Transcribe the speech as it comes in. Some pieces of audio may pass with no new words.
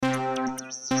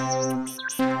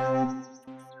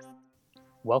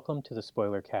Welcome to the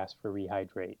spoiler cast for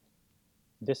Rehydrate.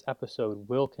 This episode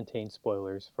will contain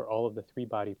spoilers for all of the Three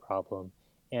Body Problem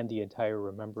and the entire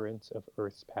Remembrance of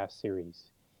Earth's Past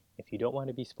series. If you don't want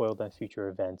to be spoiled on future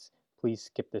events, please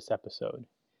skip this episode.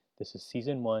 This is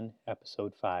Season 1,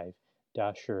 Episode 5,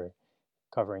 Da Shi,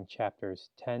 covering chapters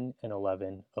 10 and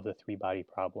 11 of the Three Body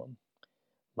Problem.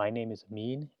 My name is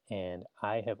Amin, and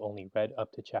I have only read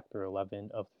up to chapter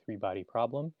 11 of the Three Body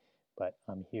Problem, but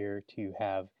I'm here to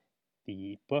have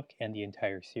the book and the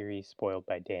entire series spoiled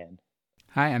by Dan.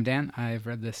 Hi, I'm Dan. I've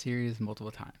read this series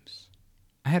multiple times.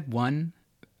 I had one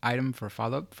item for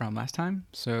follow up from last time.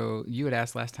 So you had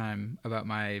asked last time about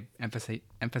my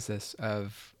emphasis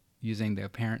of using the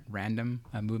apparent random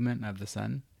movement of the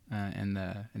sun in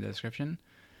the description.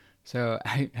 So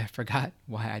I forgot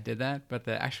why I did that, but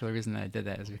the actual reason that I did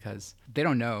that is because they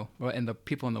don't know, well, and the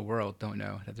people in the world don't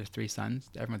know that there's three suns.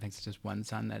 Everyone thinks it's just one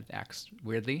sun that acts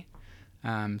weirdly.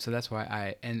 So that's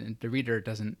why and the reader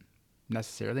doesn't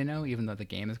necessarily know, even though the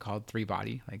game is called Three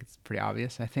Body. Like it's pretty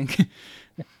obvious, I think.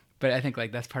 But I think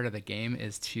like that's part of the game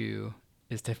is to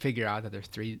figure out that there's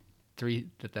three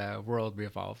that the world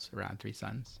revolves around three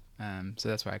suns. So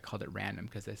that's why I called it random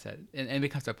because they said, and it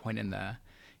becomes a point in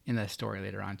the story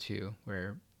later on too,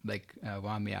 where like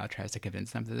Wang Miao tries to convince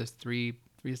them that there's three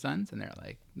suns, and they're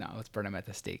like, no, let's burn him at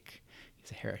the stake. He's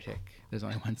a heretic. There's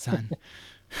only one sun.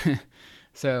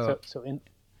 So, So so in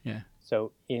yeah.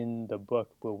 so in the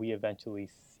book, will we eventually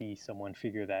see someone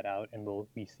figure that out, and will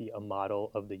we see a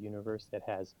model of the universe that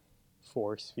has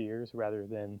four spheres rather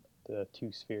than the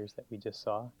two spheres that we just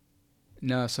saw?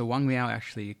 No, so Wang Miao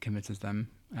actually convinces them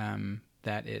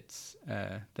that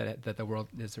that the world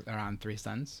is around three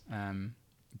suns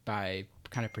by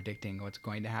kind of predicting what's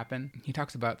going to happen. He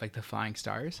talks about like the flying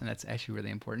stars, and that's actually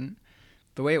really important.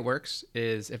 The way it works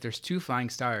is if there's two flying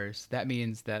stars, that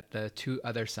means that the two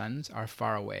other suns are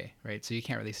far away, right? So you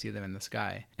can't really see them in the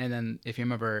sky. And then if you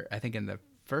remember, I think in the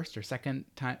first or second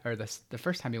time, or the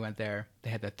first time you went there, they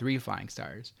had the three flying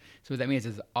stars. So what that means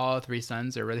is all three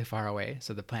suns are really far away,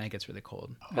 so the planet gets really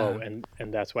cold. Oh, and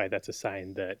that's why that's a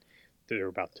sign that they're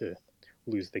about to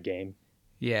lose the game.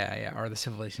 Yeah, yeah, or the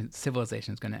civilization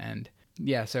is going to end.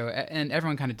 Yeah, so and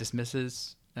everyone kind of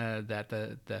dismisses that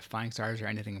the flying stars are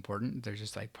anything important. They're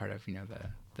just like part of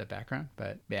the background.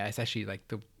 But yeah, it's actually like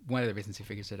the one of the reasons he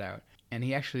figures it out. And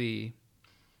he actually,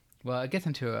 well, it gets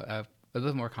into a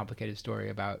little more complicated story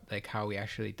about like how he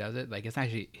actually does it. Like it's not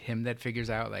actually him that figures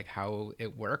out like how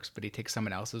it works, but he takes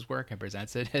someone else's work and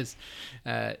presents it as.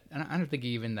 I don't think he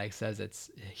even like says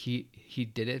it's he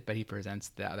did it, but he presents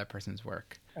the other person's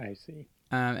work. I see.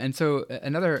 And so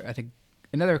I think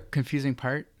another confusing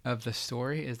part of the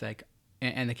story is like,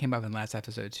 and it came up in the last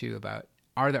episode too about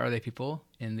are there other people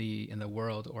in the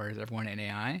world or is everyone an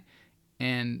AI?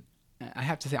 And I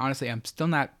have to say honestly, I'm still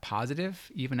not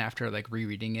positive even after like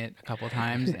rereading it a couple of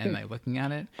times and like looking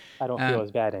at it. I don't feel Um,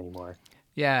 as bad anymore.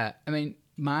 yeah, I mean,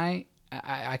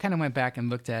 I kind of went back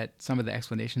and looked at some of the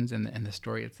explanations in the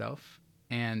story itself,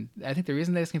 and I think the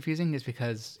reason that it's confusing is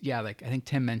because yeah, like I think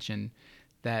Tim mentioned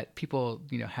that people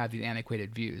have these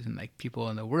antiquated views, and like people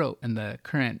in the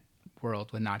current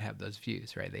world would not have those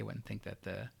views, right? They wouldn't think that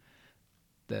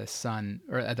the sun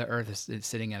or the earth is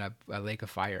sitting in a lake of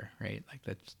fire, right? Like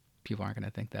that people aren't going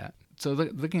to think that. So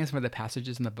looking at some of the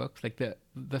passages in the book, like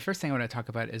the first thing I want to talk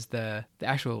about is the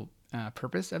actual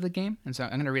purpose of the game. And so I'm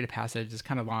going to read a passage. It's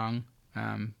kind of long.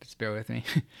 Just bear with me.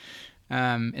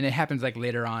 And it happens like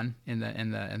later on in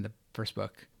the first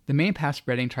book. The main path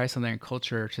spreading Trisolarian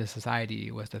culture to society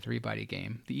was the Three Body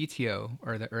Game. The ETO,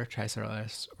 or the Earth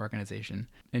Trisolaris Organization,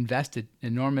 invested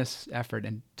enormous effort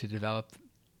to develop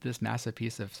this massive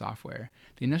piece of software.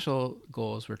 The initial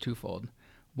goals were twofold.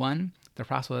 One, to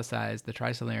proselytize the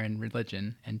Trisolarian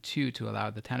religion, and two, to allow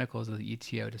the tentacles of the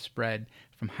ETO to spread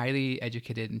from highly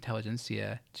educated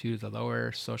intelligentsia to the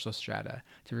lower social strata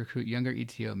to recruit younger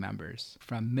ETO members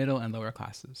from middle and lower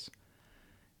classes.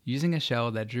 Using a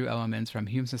shell that drew elements from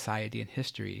human society and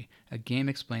history, a game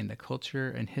explained the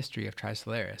culture and history of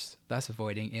Trisolaris, thus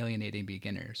avoiding alienating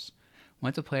beginners.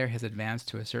 Once a player has advanced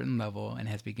to a certain level and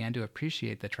has begun to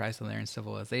appreciate the Trisolarian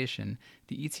civilization,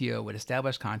 the ETO would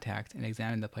establish contact and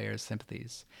examine the player's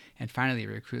sympathies, and finally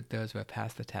recruit those who have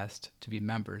passed the test to be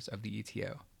members of the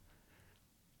ETO.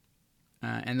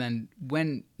 And then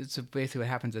so basically what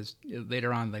happens is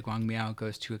later on, like Wang Miao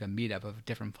goes to like a meetup of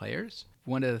different players.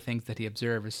 One of the things that he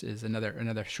observes is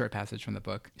another short passage from the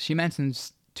book. She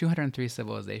mentions 203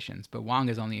 civilizations, but Wang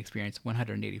has only experienced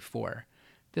 184.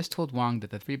 This told Wang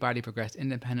that the three body progressed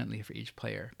independently for each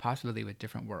player, possibly with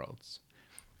different worlds.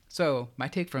 So my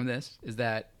take from this is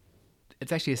that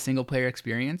it's actually a single player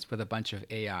experience with a bunch of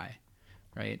AI,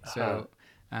 right? Uh-huh.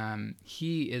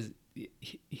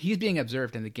 He's being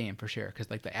observed in the game for sure, because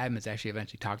like the admins actually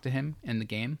eventually talk to him in the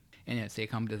game and say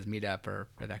come to this meetup or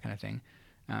that kind of thing.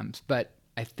 But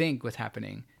I think what's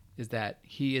happening is that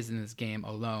he is in this game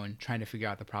alone trying to figure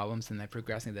out the problems and then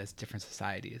progressing to different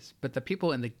societies. But the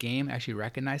people in the game actually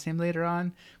recognize him later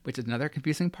on, which is another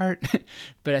confusing part.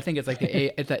 But I think it's like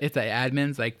it's the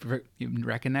admins like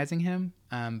recognizing him.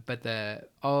 But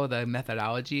all the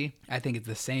methodology I think is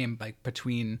the same like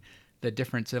between the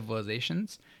different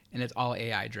civilizations, and it's all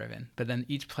AI driven. But then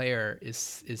each player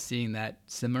is seeing that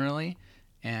similarly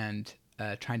and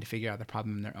trying to figure out the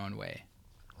problem in their own way.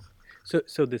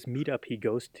 So this meetup he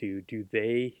goes to, do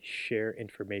they share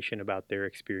information about their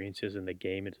experiences in the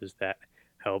game, and does that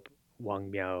help Wang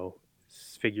Miao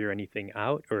figure anything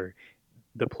out, or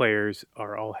the players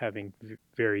are all having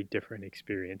very different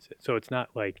experiences? So it's not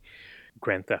like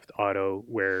Grand Theft Auto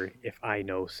where if I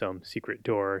know some secret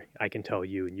door, I can tell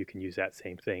you and you can use that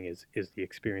same thing. Is the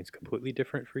experience completely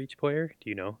different for each player? Do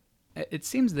you know? It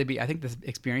seems to be. I think the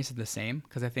experience is the same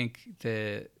because I think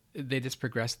they just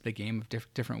progressed the game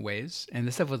of different ways, and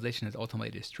the civilization is ultimately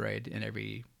destroyed in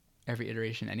every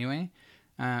iteration anyway.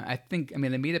 I think, I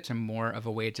mean, the meetups are more of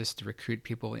a way just to recruit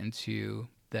people into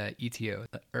the ETO,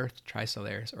 the Earth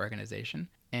Trisolaris organization,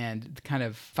 and kind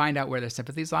of find out where their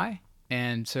sympathies lie.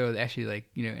 And so actually, like,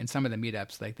 you know, in some of the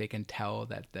meetups, like they can tell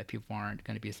that people aren't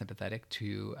going to be sympathetic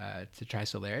to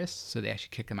Trisolaris, so they actually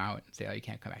kick them out and say, oh, you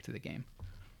can't come back to the game.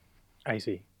 I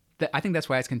see. I think that's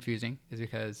why it's confusing, is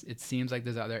because it seems like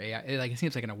there's other AI. It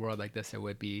seems like in a world like this, there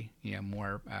would be, you know,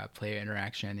 more player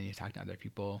interaction and you talk to other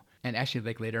people. And actually,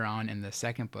 like later on in the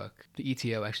second book, the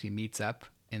ETO actually meets up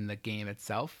in the game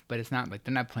itself, but it's not like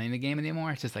they're not playing the game anymore.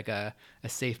 It's just like a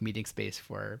safe meeting space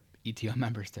for ETO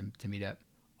members to meet up.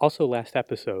 Also, last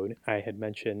episode, I had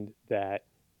mentioned that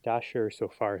Dasher so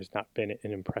far has not been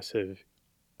an impressive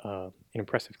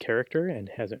character and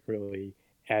hasn't really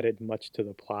added much to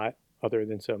the plot other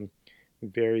than some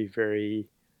very, very,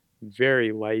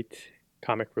 very light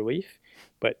comic relief.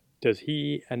 But does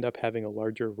he end up having a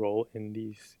larger role in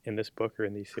this book or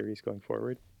in these series going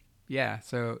forward? Yeah,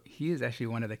 so he is actually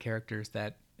one of the characters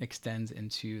that extends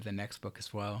into the next book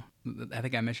as well. I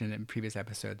think I mentioned in a previous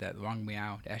episode that Wang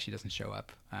Miao actually doesn't show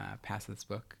up past this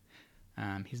book.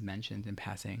 He's mentioned in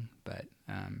passing, but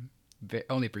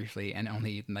only briefly and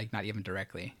only like not even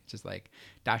directly. It's just like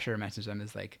Dasher mentions him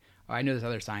as like, oh, I knew this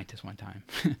other scientist one time.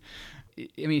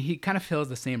 I mean, he kind of fills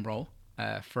the same role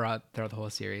throughout the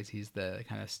whole series. He's the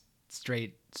kind of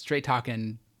straight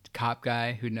talking cop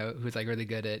guy who's like really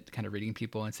good at kind of reading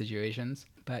people and situations.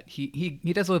 But he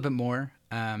does a little bit more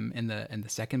in the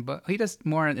second book. He does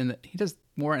more in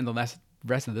the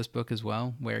rest of this book as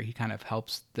well, where he kind of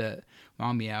helps the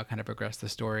Wang Miao kind of progress the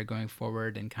story going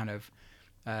forward and kind of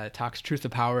talks truth to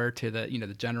power to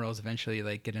the generals eventually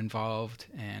like get involved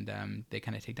and they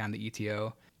kind of take down the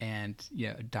ETO, and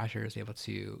Dasher is able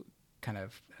to kind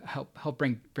of help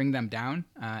bring them down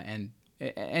and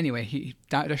anyway,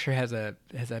 Dasher has a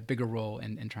bigger role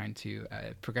in trying to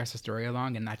progress the story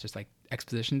along, and not just like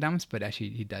exposition dumps, but actually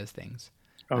he does things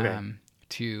Okay.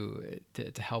 To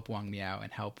help Wang Miao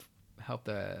and help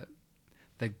the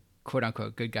quote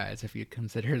unquote good guys, if you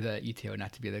consider the ETO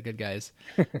not to be the good guys,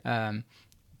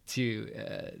 to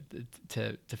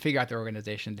figure out their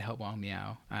organization to help Wang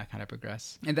Miao kind of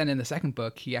progress. And then in the second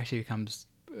book, he actually becomes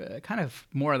kind of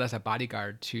more or less a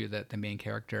bodyguard to the main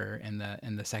character in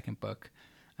the second book.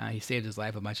 He saved his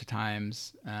life a bunch of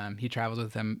times. He travels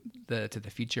with them to the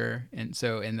future, and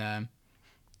so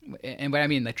and what I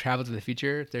mean, like travel to the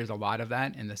future, there's a lot of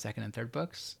that in the second and third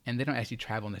books, and they don't actually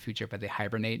travel in the future, but they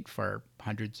hibernate for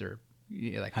hundreds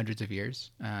of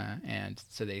years, and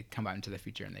so they come out into the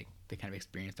future and they kind of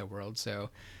experience the world.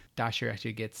 So Dasher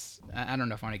actually gets, I don't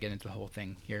know if I want to get into the whole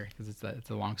thing here because it's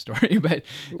a long story, but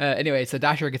anyway, so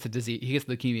Dasher gets a disease. He gets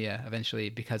leukemia eventually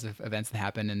because of events that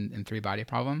happen in Three Body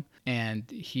Problem, and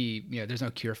he, there's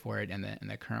no cure for it in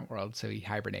the current world, so he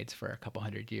hibernates for a couple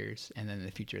hundred years, and then in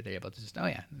the future they're able to just, oh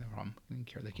yeah, no problem, we can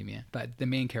cure leukemia. But the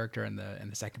main character in the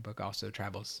second book also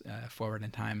travels forward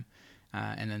in time,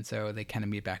 and then so they kind of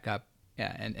meet back up.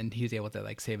 Yeah, and he was able to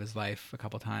like save his life a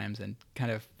couple times and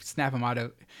kind of snap him out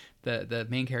of the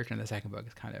main character in the second book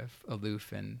is kind of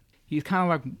aloof, and he's kind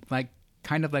of like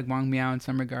Wang Miao in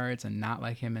some regards and not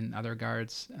like him in other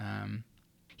regards.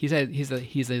 He's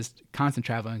a constant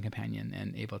traveling companion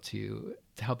and able to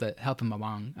help him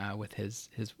along with his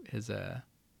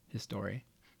story,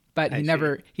 but he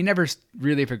never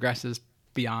really progresses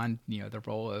beyond the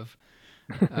role of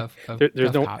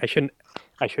there's no cop.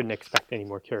 I shouldn't expect any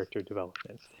more character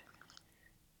development.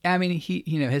 I mean,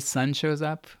 his son shows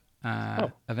up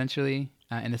Oh, eventually,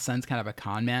 and the son's kind of a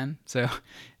con man. So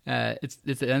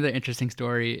it's another interesting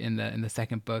story in the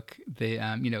second book. They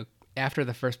after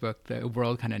the first book, the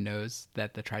world kind of knows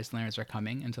that the Trisolarans are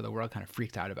coming, and so the world kind of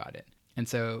freaks out about it. And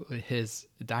so his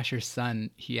Dasher's son,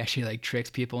 he actually like tricks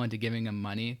people into giving him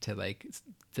money to like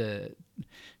to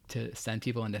to send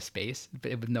people into space,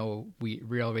 but with no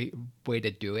real way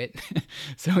to do it.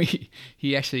 So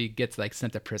he actually gets like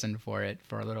sent to prison for it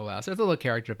for a little while. So there's a little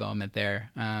character development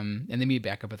there, and they meet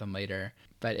back up with him later.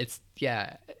 But it's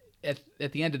yeah.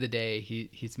 At the end of the day,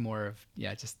 he's more of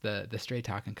just the straight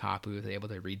talking cop who is able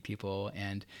to read people,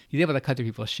 and he's able to cut through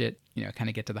people's shit, kind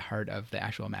of get to the heart of the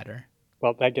actual matter.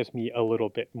 well, that gives me a little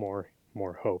bit more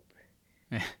hope.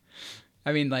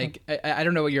 I mean, like I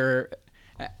don't know what your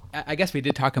I guess we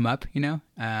did talk him up, Yeah,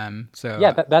 so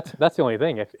that's the only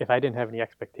thing. If I didn't have any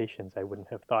expectations, I wouldn't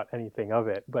have thought anything of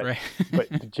it. But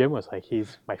right. Jim was like,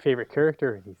 he's my favorite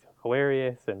character, and he's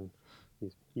hilarious, and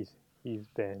he's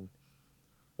been,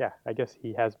 yeah, I guess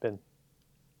he has been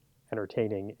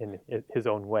entertaining in his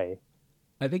own way.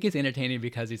 I think it's entertaining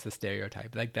because he's the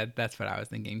stereotype. Like that's what I was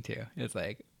thinking too. It's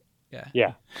like, yeah.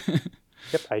 Yeah,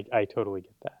 yep, I totally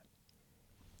get that.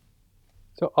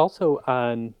 So also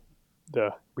on the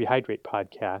Rehydrate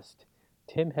podcast,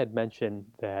 Tim had mentioned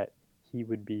that he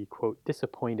would be, quote,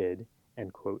 disappointed,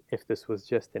 end quote, if this was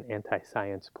just an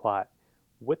anti-science plot.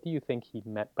 What do you think he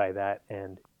meant by that,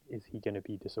 and is he going to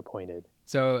be disappointed?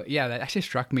 So yeah, that actually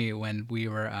struck me when we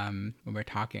were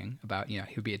talking about, he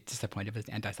would be disappointed if it's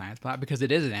an anti-science plot, because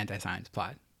it is an anti-science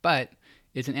plot, but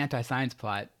it's an anti-science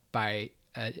plot by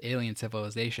an alien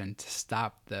civilization to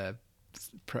stop the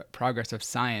progress of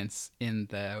science in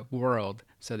the world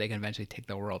so they can eventually take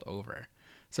the world over.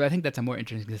 So I think that's a more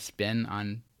interesting spin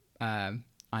on an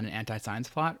anti-science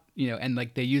plot, and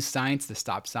like they use science to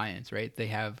stop science, right? They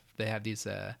have these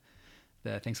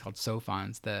the things called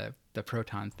sophons, the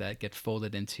protons that get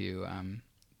folded into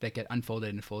that get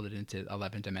unfolded and folded into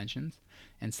 11 dimensions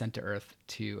and sent to Earth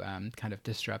to kind of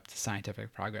disrupt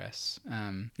scientific progress,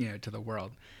 to the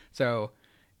world. So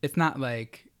it's not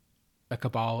like a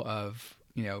cabal of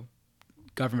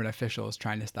government officials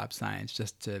trying to stop science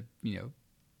just to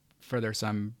further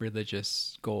some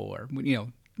religious goal, or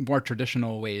more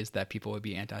traditional ways that people would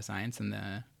be anti-science in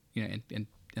the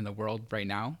in the world right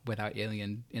now without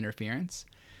alien interference.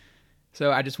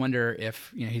 So I just wonder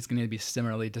if he's going to be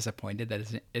similarly disappointed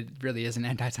that it really is an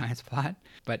anti-science plot,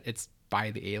 but it's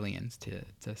by the aliens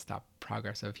to stop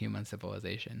progress of human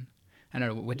civilization. I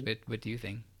don't know. What do you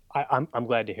think? I'm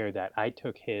glad to hear that. I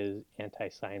took his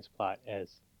anti-science plot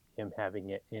as him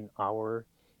having it in our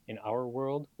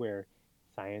world where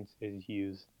science is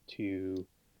used to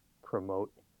promote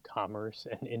commerce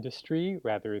and industry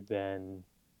rather than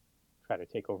try to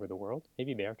take over the world.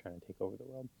 Maybe they are trying to take over the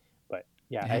world, but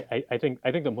yeah, Yeah. I think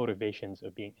the motivations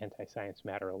of being anti-science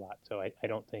matter a lot. So I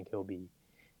don't think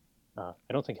I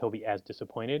don't think he'll be as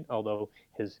disappointed. Although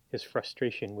his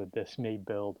frustration with this may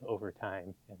build over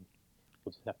time, and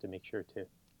we'll just have to make sure to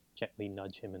gently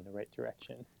nudge him in the right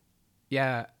direction.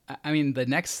 Yeah, I mean, the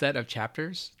next set of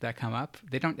chapters that come up,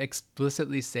 they don't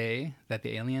explicitly say that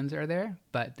the aliens are there,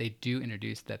 but they do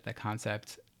introduce that the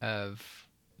concept of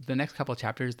the next couple of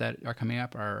chapters that are coming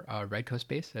up are Red Coast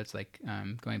base. That's like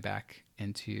going back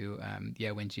into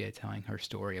Wen Jie telling her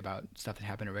story about stuff that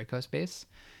happened at Red Coast base,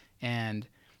 and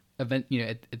at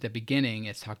the beginning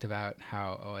it's talked about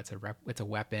how it's a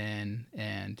weapon,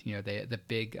 and the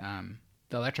big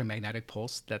the electromagnetic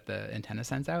pulse that the antenna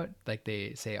sends out, like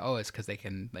they say, oh, it's because they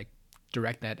can like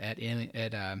direct that at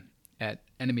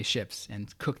enemy ships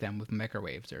and cook them with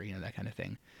microwaves, or that kind of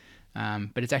thing.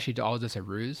 But it's actually all just a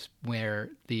ruse,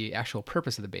 where the actual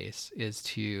purpose of the base is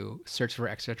to search for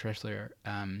extraterrestrial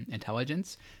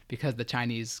intelligence, because the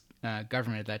Chinese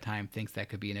government at that time thinks that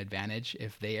could be an advantage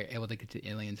if they are able to get to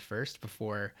aliens first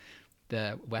before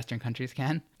the Western countries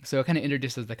can. So it kind of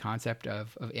introduces the concept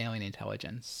of alien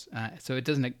intelligence. So it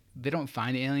doesn't they don't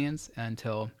find aliens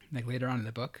until like later on in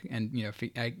the book, and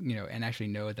and actually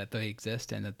know that they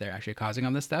exist and that they're actually causing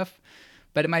all this stuff.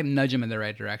 But it might nudge him in the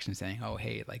right direction, saying, "Oh,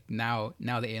 hey, like now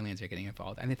the aliens are getting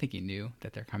involved." And I think he knew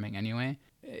that they're coming anyway.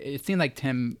 It seemed like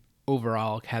Tim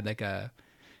overall had like a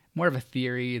more of a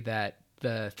theory that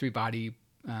the three body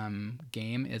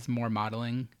game is more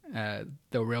modeling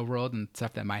the real world and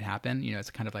stuff that might happen. It's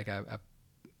kind of like a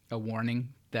warning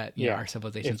that Yeah, our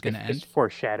civilization is going to it's end.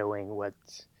 foreshadowing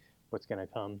what's going to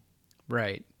come.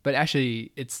 Right, but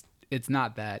actually, it's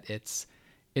not that. It's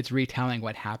retelling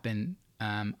what happened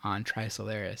on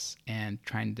Trisolaris and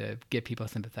trying to get people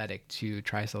sympathetic to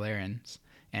Trisolarans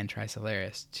and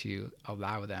Trisolaris to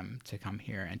allow them to come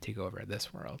here and take over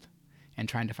this world. and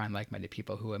trying to find like-minded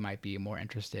people who might be more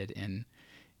interested in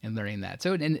learning that.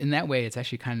 So in that way, it's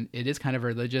actually it is kind of a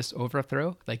religious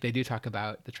overthrow. Like they do talk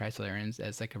about the Trisolarians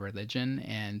as like a religion,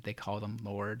 and they call them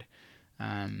Lord,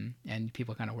 and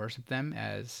people kind of worship them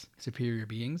as superior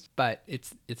beings. But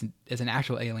it's an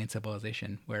actual alien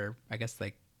civilization where I guess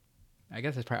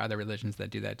there's probably other religions that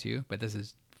do that too, but this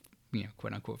is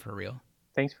quote unquote for real.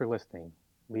 Thanks for listening.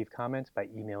 Leave comments by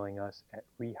emailing us at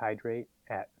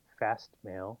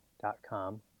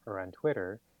rehydrate@fastmail.com or on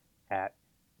Twitter at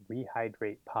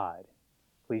RehydratePod.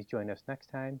 Please join us next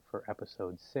time for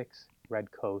episode 6,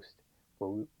 Red Coast,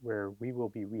 where we will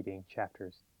be reading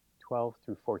chapters 12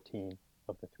 through 14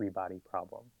 of the Three-Body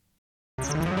Problem.